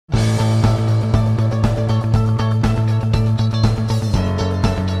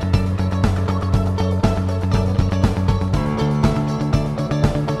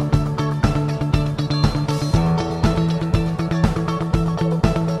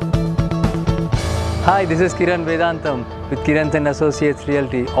Hi, this is Kiran Vedantam with Kiran and Associates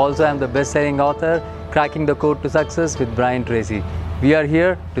Realty. Also, I am the best-selling author, Cracking the Code to Success with Brian Tracy. We are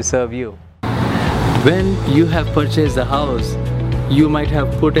here to serve you. When you have purchased a house, you might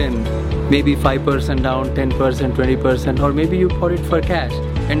have put in maybe 5% down, 10%, 20%, or maybe you bought it for cash.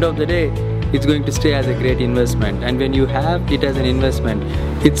 End of the day, it's going to stay as a great investment. And when you have it as an investment,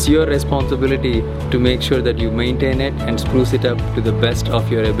 it's your responsibility to make sure that you maintain it and spruce it up to the best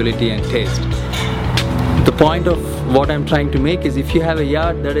of your ability and taste. The point of what I'm trying to make is if you have a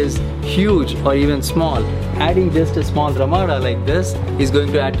yard that is huge or even small, adding just a small ramada like this is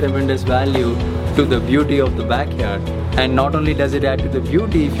going to add tremendous value to the beauty of the backyard. And not only does it add to the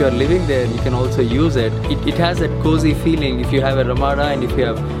beauty, if you're living there, you can also use it. It has that cozy feeling. If you have a ramada and if you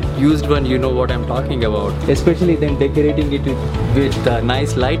have used one, you know what I'm talking about. Especially then decorating it with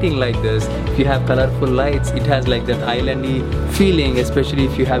nice lighting like this. If you have colorful lights, it has like that islandy feeling, especially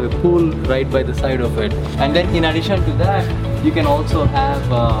if you have a pool right by the side of it. And then in addition to that, you can also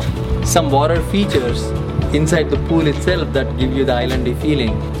have some water features inside the pool itself that give you the islandy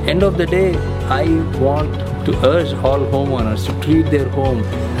feeling. End of the day, I want to urge all homeowners to treat their home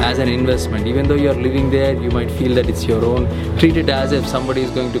as an investment. Even though you're living there, you might feel that it's your own. Treat it as if somebody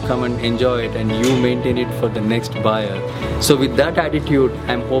is going to come and enjoy it and you maintain it for the next buyer. So with that attitude,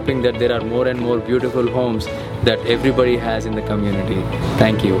 I'm hoping that there are more and more beautiful homes that everybody has in the community.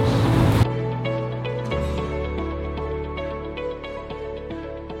 Thank you.